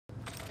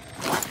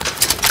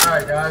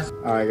Alright guys.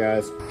 Alright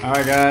guys.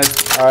 Alright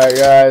guys. Alright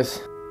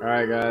guys.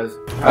 Alright guys.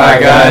 Alright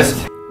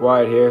guys.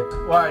 Wyatt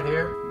here. Wyatt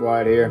here.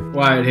 Wyatt here.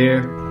 Wyatt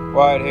here.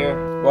 Wyatt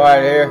here.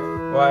 Wyatt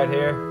here. Wyatt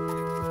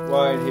here.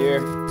 Wyatt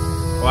here.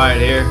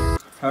 Wyatt here.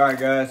 Alright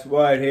guys,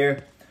 Wyatt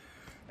here.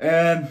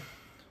 And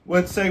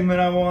what segment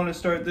I want to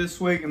start this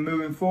week and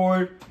moving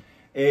forward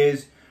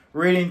is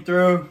reading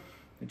through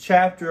a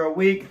chapter a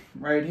week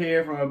right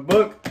here from a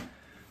book.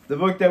 The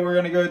book that we're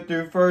going to go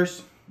through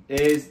first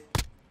is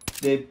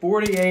The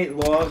 48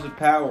 Laws of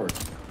Power.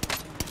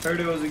 Heard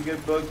it was a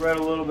good book, read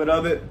a little bit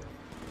of it.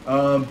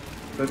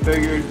 But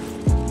figured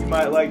you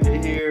might like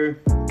to hear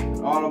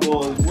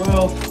Audible as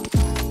well.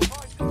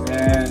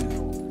 And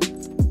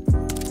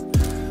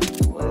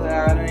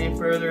without any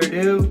further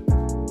ado,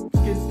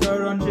 let's get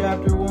started on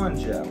chapter 1,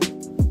 shall we?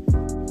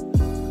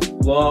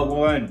 Law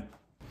 1.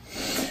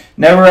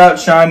 Never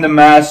outshine the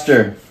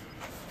master.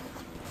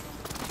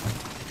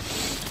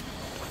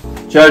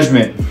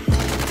 Judgment.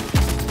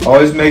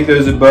 Always make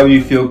those above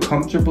you feel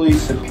comfortably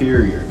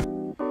superior.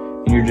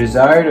 In your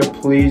desire to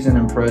please and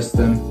impress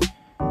them,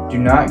 do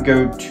not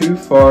go too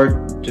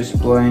far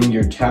displaying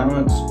your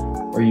talents,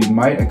 or you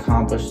might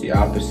accomplish the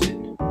opposite.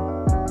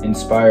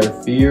 Inspire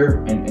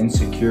fear and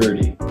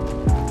insecurity.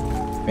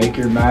 Make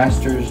your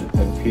masters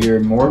appear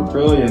more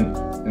brilliant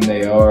than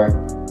they are,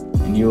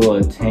 and you will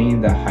attain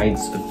the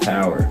heights of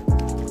power.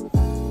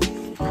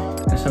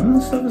 And some of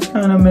the stuff is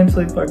kind of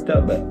mentally fucked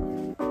up, but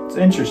it's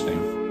interesting.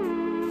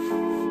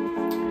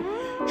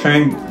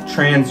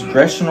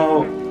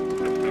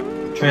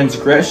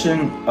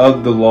 Transgression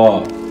of the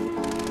law.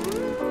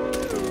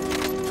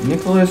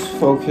 Nicolas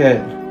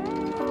Fouquet,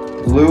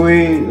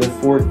 Louis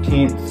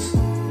XIV's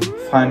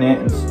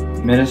finance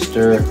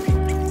minister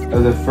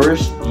of the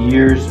first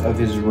years of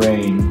his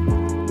reign,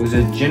 was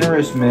a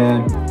generous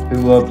man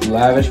who loved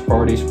lavish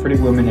parties, pretty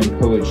women, and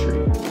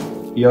poetry.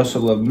 He also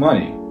loved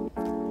money,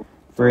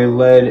 for he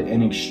led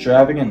an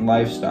extravagant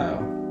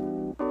lifestyle.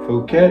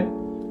 Fouquet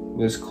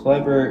was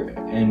clever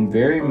and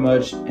very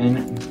much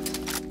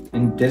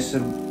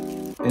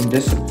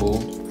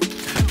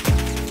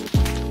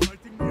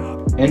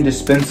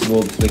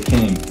indispensable to the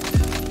king.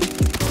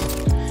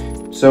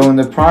 So when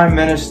the Prime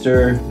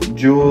Minister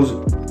Jules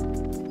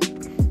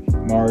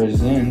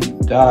Mazarin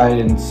died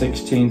in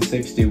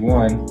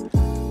 1661,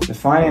 the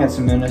finance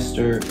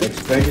minister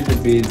expected to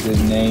be the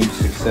named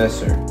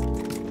successor.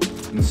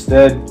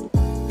 Instead,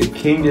 the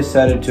king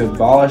decided to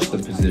abolish the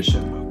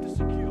position.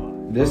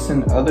 This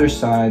and other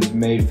signs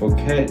made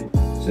Fouquet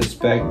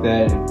suspect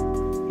that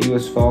he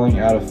was falling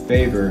out of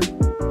favor,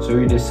 so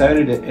he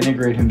decided to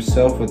integrate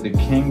himself with the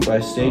king by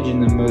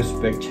staging the most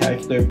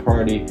spectacular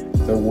party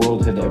the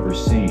world had ever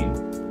seen.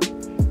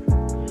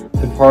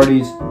 The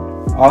party's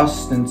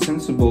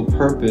ostensible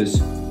purpose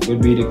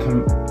would be to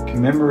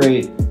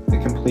commemorate the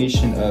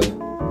completion of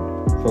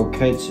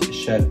Fouquet's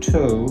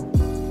Chateau,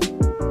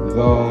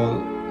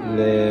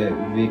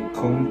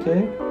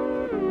 Vaux-le-Vicomte,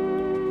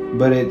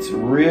 but its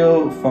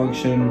real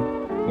function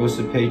was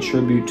to pay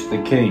tribute to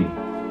the king,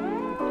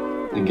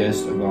 the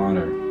guest of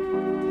honor.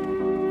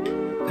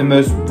 The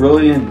most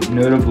brilliant,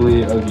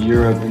 notably of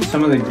Europe, and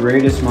some of the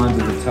greatest minds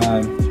of the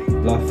time,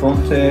 La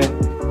Fontaine,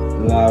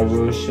 La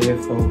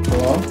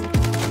Rochefoucauld,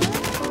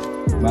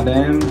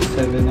 Madame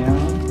Sévigné,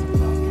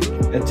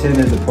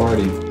 attended the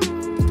party.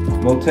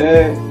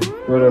 Voltaire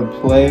wrote a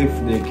play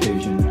for the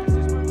occasion,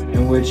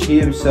 in which he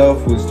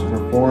himself was to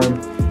perform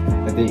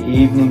at the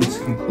evening's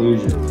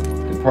conclusion.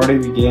 The party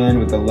began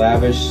with a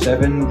lavish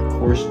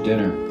 7-course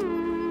dinner,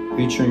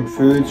 featuring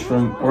foods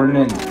from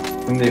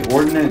the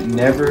ordinate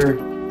never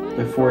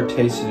before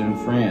tasted in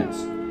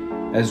France,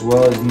 as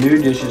well as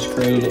new dishes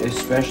created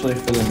especially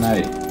for the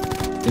night.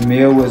 The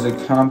meal was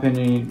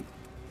accompanied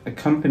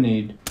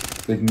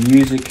with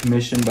music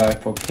commissioned by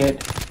Fouquet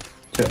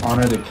to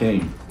honor the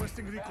king.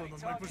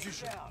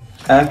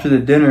 After the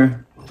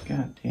dinner,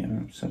 god damn,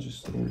 I'm such a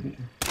slow reader.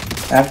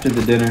 After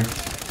the dinner,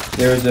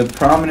 there was a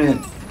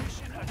promenade.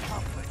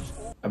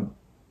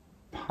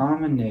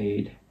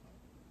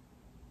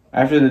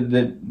 After the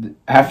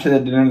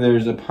dinner, there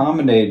was a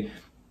promenade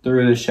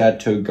through the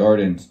chateau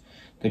gardens,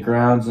 the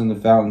grounds, and the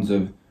fountains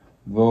of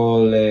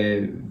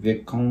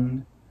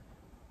Vaux-le-Vicomte,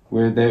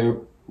 where they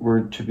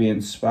were to be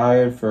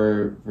inspired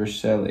for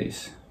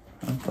Versailles.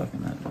 I'm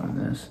fucking not doing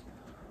this.